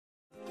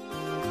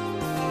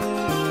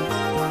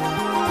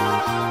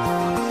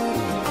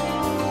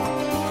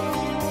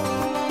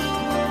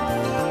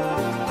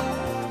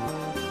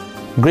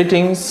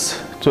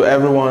Greetings to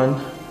everyone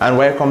and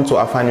welcome to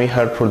Afani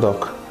Health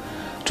Product.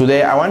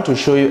 Today I want to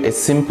show you a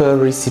simple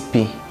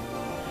recipe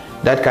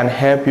that can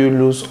help you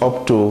lose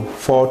up to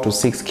 4 to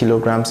 6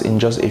 kilograms in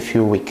just a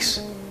few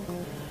weeks.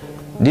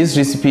 This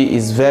recipe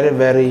is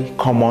very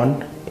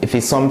common. It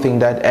is something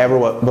that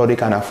everybody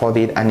can afford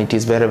it, and it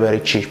is very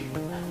cheap.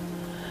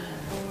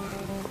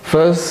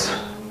 First,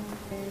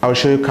 I'll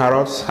show you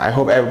carrots. I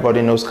hope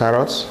everybody knows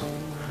carrots.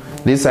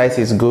 This size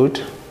is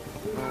good.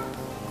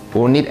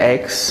 We'll need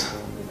eggs.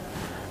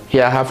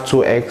 Here I have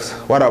 2 eggs.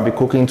 What I'll be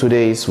cooking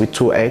today is with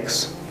 2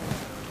 eggs.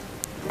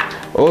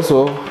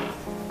 Also,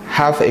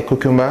 have a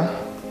cucumber,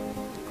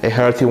 a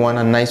healthy one,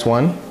 a nice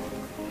one.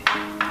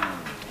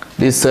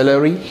 This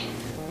celery,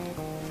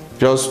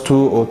 just 2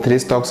 or 3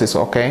 stalks is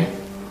okay.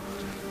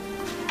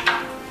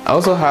 I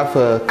also have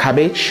a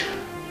cabbage.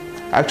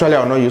 Actually,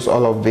 I'll not use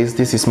all of this.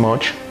 This is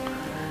much.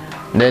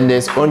 Then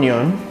there's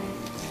onion.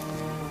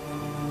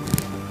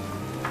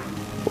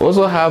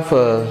 Also have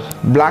a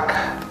black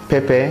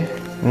pepper,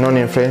 known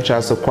in French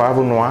as a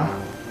poivre noir.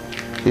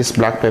 This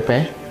black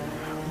pepper.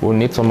 We'll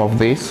need some of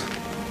this.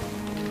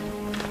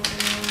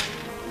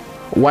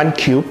 1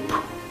 cube.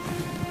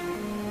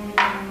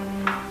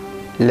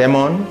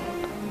 Lemon.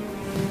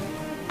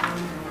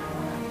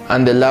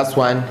 And the last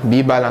one,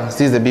 bee balance.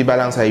 This is the bee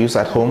balance I use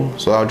at home,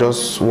 so I'll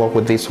just work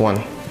with this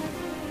one.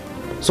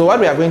 So what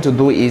we are going to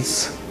do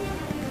is,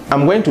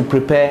 I'm going to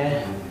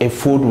prepare a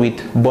food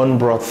with bone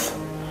broth.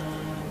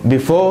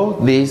 Before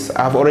this,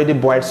 I've already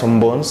boiled some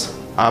bones.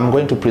 I'm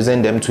going to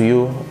present them to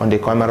you on the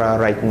camera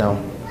right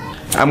now.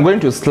 I'm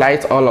going to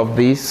slice all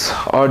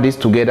this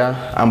together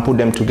and put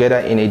them together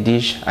in a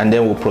dish, and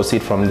then we'll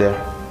proceed from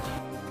there.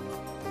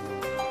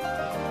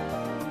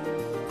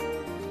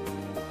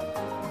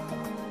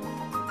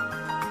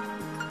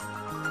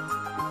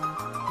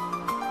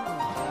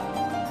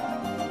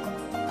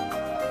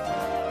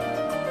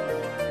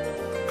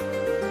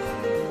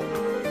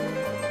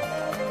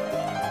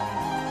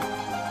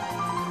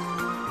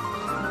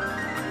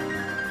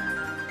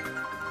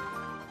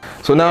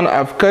 So now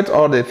I've cut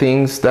all the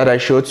things that I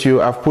showed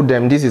you. I've put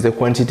them. This is the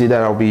quantity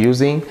that I'll be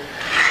using.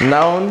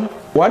 Now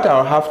what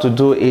I'll have to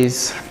do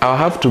is I'll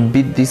have to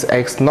beat these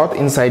eggs, not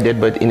inside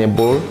it but in a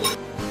bowl.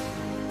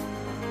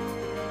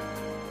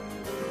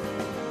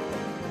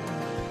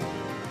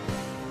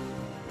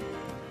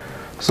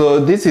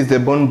 So this is the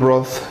bone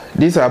broth.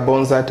 These are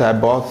bones that I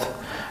bought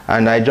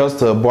and I just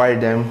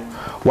boiled them.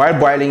 While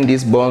boiling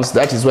these bones,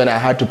 that is when I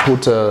had to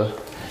put a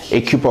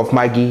cube of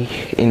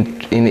Maggi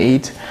in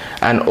it,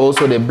 and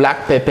also the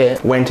black pepper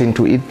went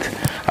into it,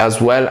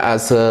 as well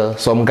as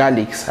some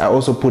garlics. I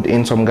also put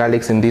in some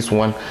garlics in this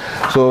one.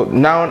 So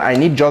now I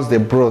need just the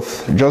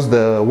broth, just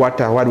the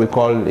water, what we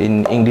call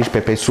in English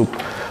pepper soup.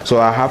 So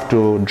I have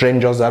to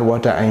drain just that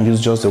water and use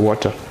just the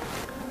water.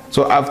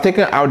 So I've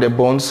taken out the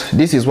bones.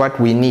 This is what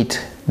we need,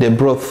 the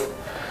broth.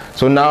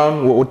 So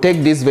now we'll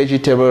take these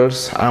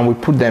vegetables and we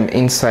put them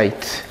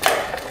inside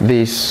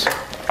this,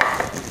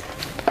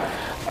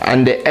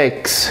 and the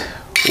eggs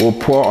we'll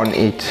pour on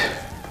it.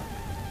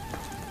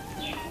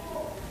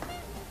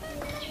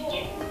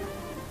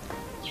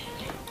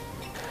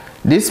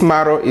 This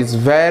marrow is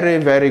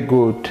very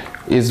good.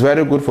 It's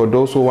very good for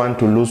those who want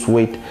to lose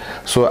weight.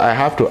 So I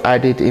have to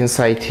add it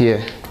inside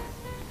here.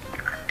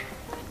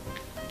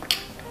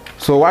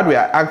 So what we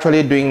are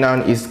actually doing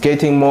now is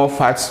getting more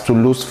fats to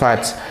lose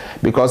fats,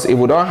 because if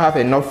we don't have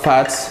enough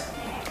fats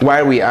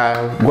while we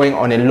are going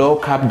on a low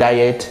carb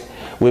diet,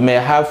 we may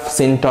have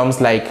symptoms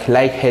like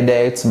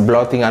headaches,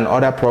 bloating and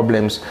other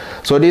problems.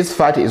 So this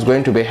fat is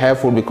going to be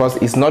helpful because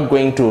it's not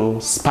going to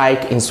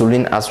spike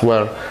insulin as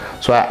well.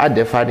 So I add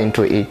the fat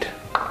into it.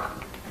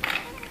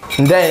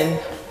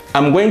 Then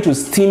I'm going to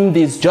steam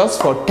this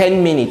just for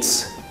 10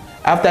 minutes.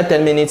 After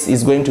 10 minutes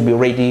it's going to be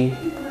ready,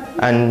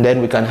 and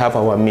then we can have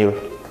our meal.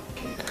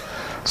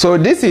 So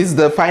this is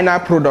the final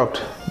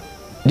product.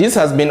 This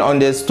has been on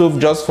the stove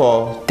just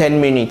for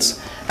 10 minutes.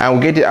 I will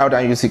get it out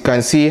and you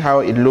can see how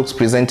it looks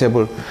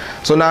presentable.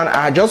 So now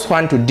I just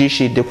want to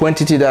dish it, the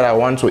quantity that I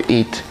want to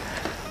eat.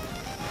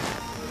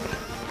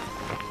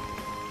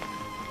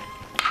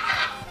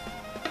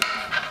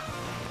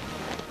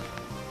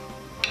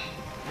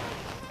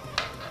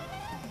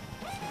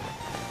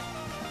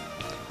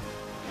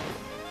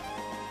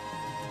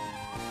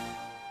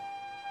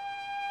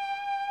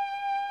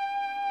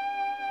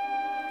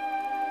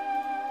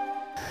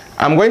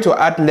 I'm going to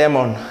add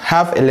lemon,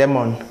 half a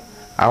lemon.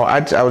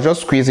 I'll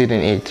just squeeze it in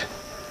it.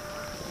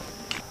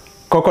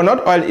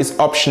 Coconut oil is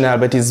optional,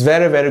 but it's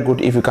very good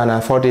if you can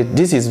afford it.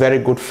 This is very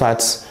good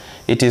fats.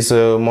 It is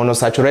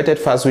monosaturated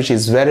fats, which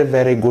is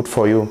very good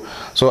for you.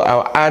 So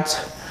I'll add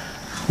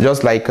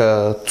just like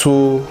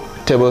 2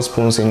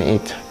 tablespoons in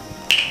it.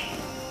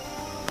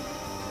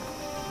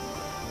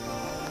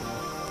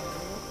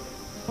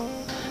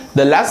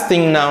 The last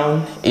thing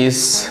now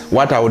is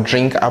what I will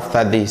drink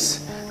after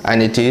this,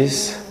 and it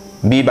is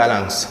bee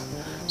balance.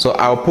 So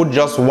I'll put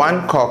just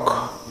 1 cup,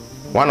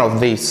 one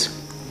of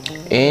these,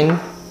 in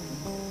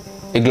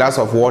a glass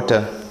of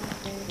water,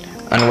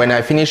 and when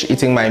I finish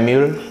eating my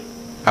meal,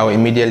 I will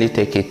immediately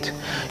take it.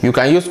 You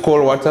can use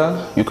cold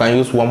water, you can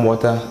use warm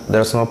water,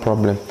 there's no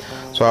problem.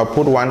 So I'll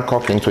put 1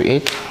 cup into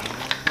it.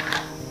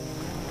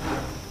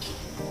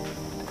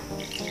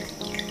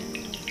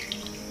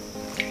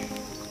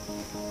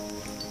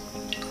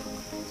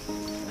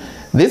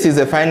 This is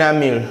the final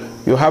meal.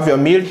 You have your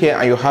meal here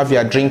and you have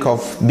your drink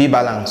of B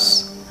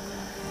balance.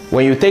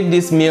 When you take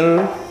this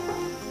meal,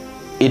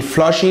 it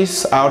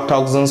flushes out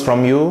toxins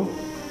from you,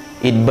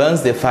 it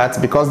burns the fats,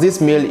 because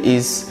this meal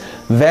is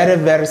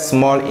very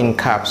small in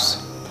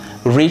carbs,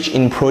 rich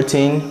in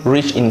protein,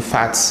 rich in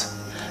fats,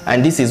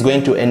 and this is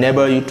going to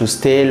enable you to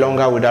stay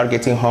longer without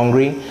getting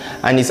hungry,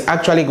 and it's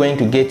actually going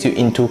to get you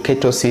into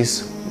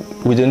ketosis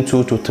within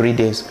 2 to 3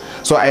 days.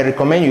 So I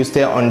recommend you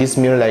stay on this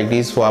meal like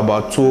this for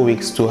about 2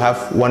 weeks to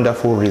have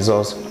wonderful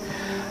results.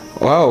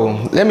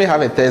 Wow, let me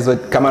have a taste.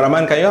 But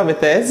cameraman, can you have a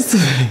taste?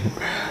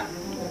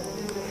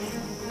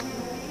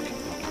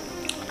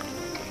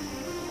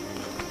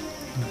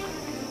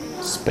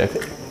 It's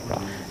perfect.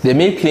 The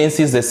meal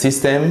cleanses the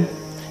system,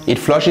 it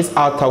flushes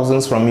out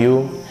toxins from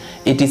you,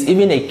 it is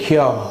even a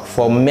cure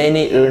for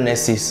many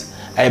illnesses.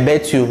 I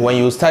bet you when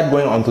you start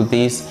going onto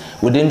this,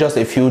 within just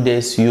a few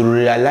days, you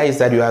realize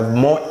that you are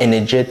more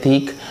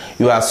energetic,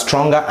 you are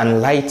stronger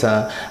and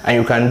lighter,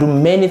 and you can do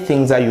many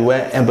things that you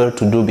weren't able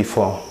to do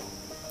before.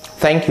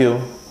 Thank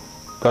you.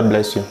 God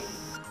bless you.